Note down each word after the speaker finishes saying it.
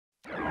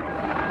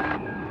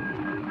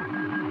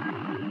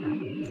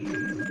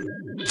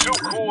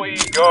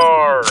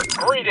Yar!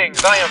 Greetings,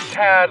 I am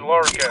Tad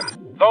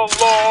Larkin, the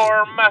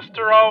lore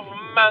master of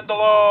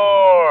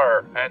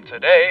Manda-LORE! And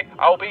today,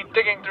 I'll be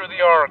digging through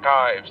the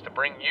archives to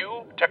bring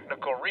you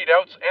technical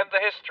readouts and the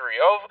history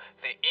of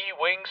the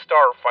E-Wing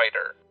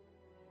Starfighter.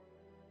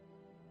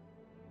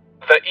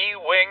 The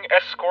E-Wing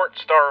Escort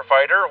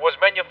Starfighter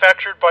was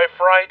manufactured by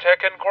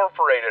Frytech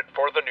Incorporated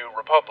for the New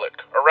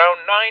Republic,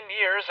 around 9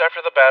 years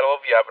after the Battle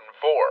of Yavin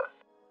 4.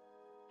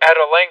 At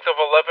a length of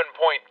 11.2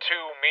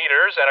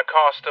 meters and a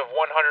cost of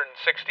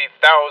 160,000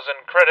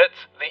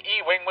 credits, the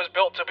E-Wing was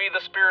built to be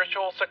the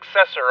spiritual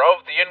successor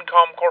of the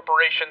Incom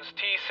Corporation's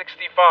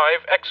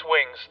T-65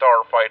 X-Wing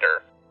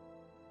Starfighter.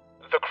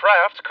 The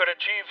craft could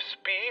achieve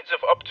speeds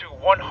of up to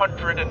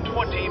 120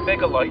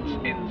 megalights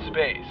in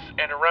space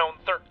and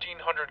around 1,300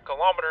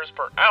 kilometers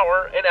per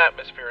hour in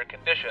atmospheric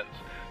conditions.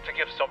 To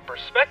give some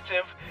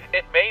perspective,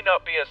 it may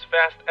not be as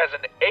fast as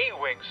an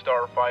A-Wing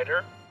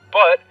starfighter,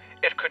 but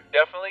it could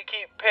definitely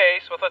keep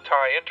pace with a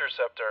TIE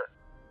interceptor.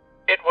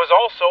 It was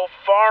also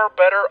far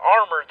better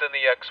armored than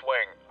the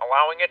X-Wing,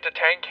 allowing it to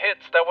tank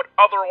hits that would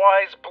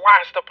otherwise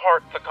blast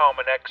apart the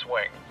common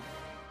X-Wing.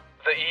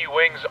 The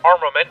E-Wing's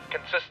armament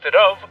consisted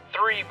of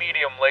 3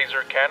 medium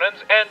laser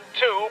cannons and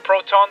 2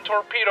 proton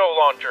torpedo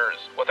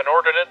launchers, with an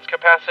ordnance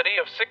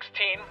capacity of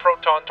 16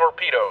 proton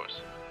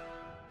torpedoes.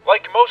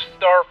 Like most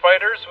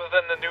starfighters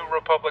within the New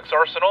Republic's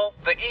arsenal,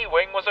 the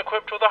E-Wing was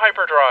equipped with a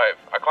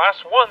hyperdrive, a Class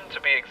 1 to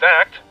be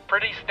exact,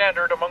 pretty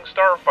standard among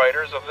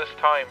starfighters of this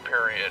time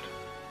period.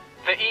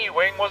 The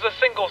E-Wing was a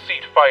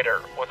single-seat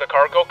fighter, with a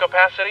cargo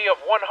capacity of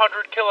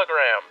 100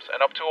 kilograms and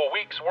up to a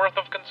week's worth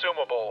of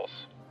consumables.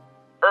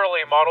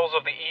 Early models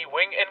of the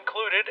E-Wing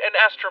included an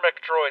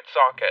astromech droid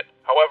socket.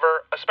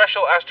 However, a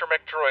special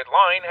astromech droid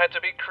line had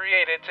to be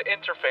created to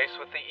interface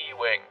with the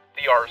E-Wing,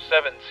 the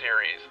R7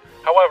 series.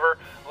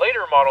 However,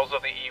 later models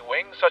of the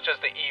E-Wing, such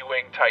as the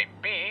E-Wing Type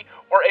B,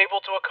 were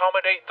able to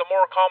accommodate the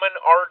more common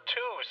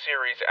R2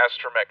 series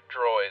astromech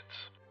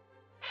droids.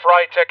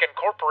 Frytech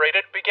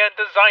Incorporated began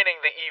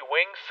designing the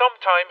E-Wing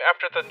sometime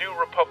after the New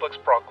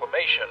Republic's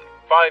proclamation,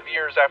 5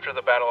 years after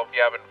the Battle of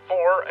Yavin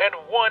 4 and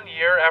 1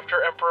 year after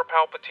Emperor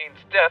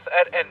Palpatine's death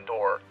at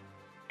Endor.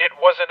 It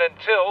wasn't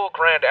until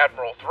Grand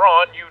Admiral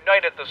Thrawn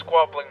united the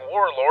squabbling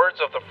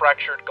warlords of the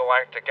fractured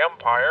Galactic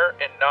Empire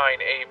in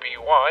 9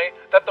 ABY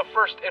that the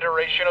first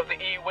iteration of the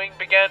E-Wing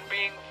began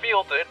being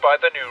fielded by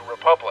the New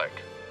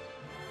Republic.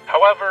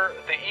 However,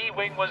 the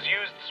E-Wing was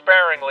used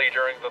sparingly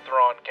during the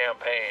Thrawn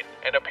campaign,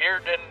 and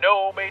appeared in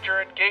no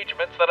major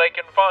engagements that I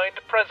can find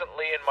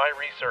presently in my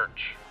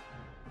research.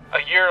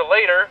 A year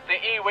later, the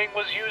E-Wing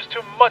was used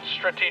to much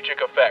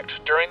strategic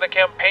effect during the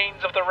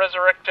campaigns of the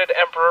resurrected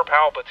Emperor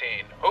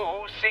Palpatine,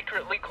 who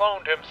secretly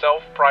cloned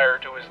himself prior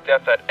to his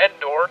death at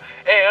Endor,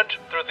 and,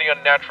 through the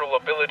unnatural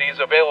abilities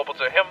available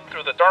to him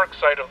through the dark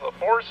side of the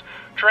Force,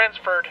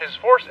 transferred his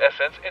Force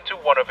essence into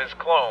one of his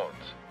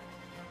clones.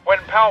 When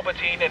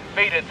Palpatine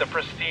invaded the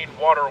pristine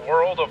water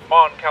world of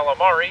Mon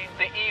Calamari,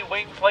 the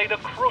E-Wing played a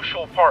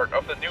crucial part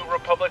of the New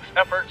Republic's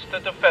efforts to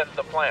defend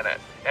the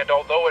planet, and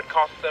although it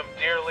cost them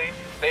dearly,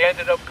 they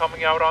ended up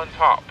coming out on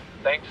top,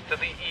 thanks to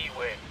the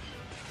E-Wing.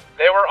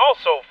 They were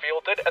also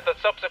fielded at the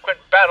subsequent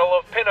Battle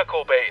of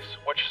Pinnacle Base,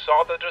 which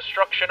saw the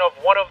destruction of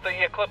one of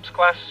the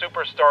Eclipse-class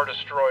superstar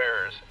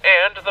destroyers,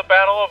 and the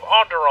Battle of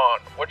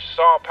Onderon, which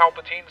saw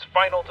Palpatine's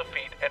final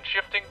defeat and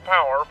shifting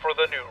power for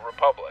the New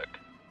Republic.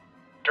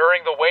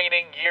 During the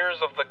waning years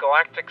of the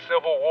Galactic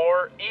Civil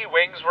War,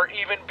 E-Wings were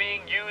even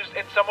being used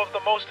in some of the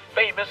most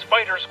famous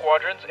fighter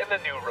squadrons in the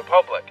New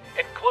Republic,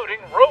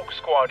 including Rogue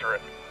Squadron,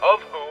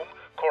 of whom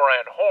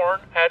Koran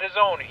Horn had his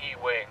own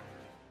E-Wing.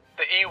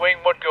 The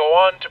E-Wing would go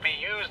on to be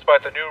used by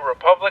the New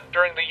Republic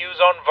during the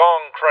Yuuzhan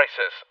Vong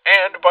crisis,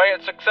 and by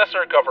its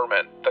successor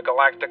government, the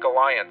Galactic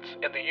Alliance,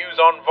 in the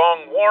Yuuzhan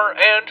Vong War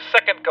and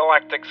Second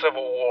Galactic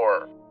Civil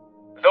War.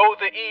 Though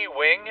the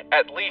E-Wing,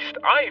 at least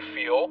I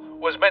feel,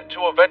 was meant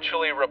to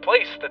eventually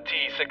replace the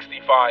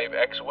T-65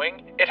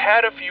 X-Wing, it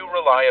had a few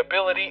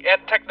reliability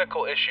and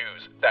technical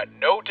issues that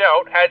no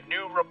doubt had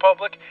New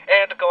Republic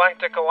and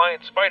Galactic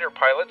Alliance fighter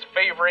pilots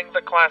favoring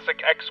the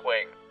classic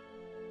X-Wing.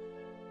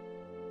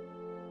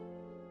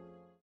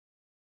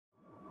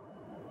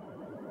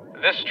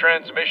 This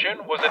transmission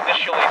was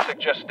initially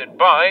suggested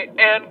by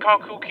Ann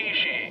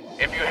Kakukishi.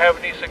 If you have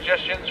any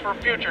suggestions for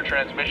future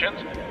transmissions,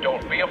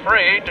 don't be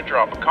afraid to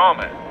drop a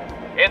comment.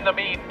 In the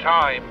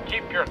meantime,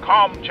 keep your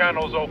comm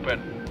channels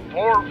open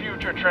for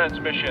future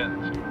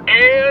transmissions.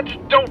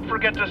 And don't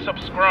forget to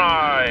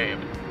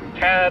subscribe.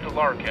 Tad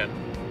Larkin,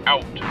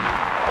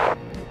 out.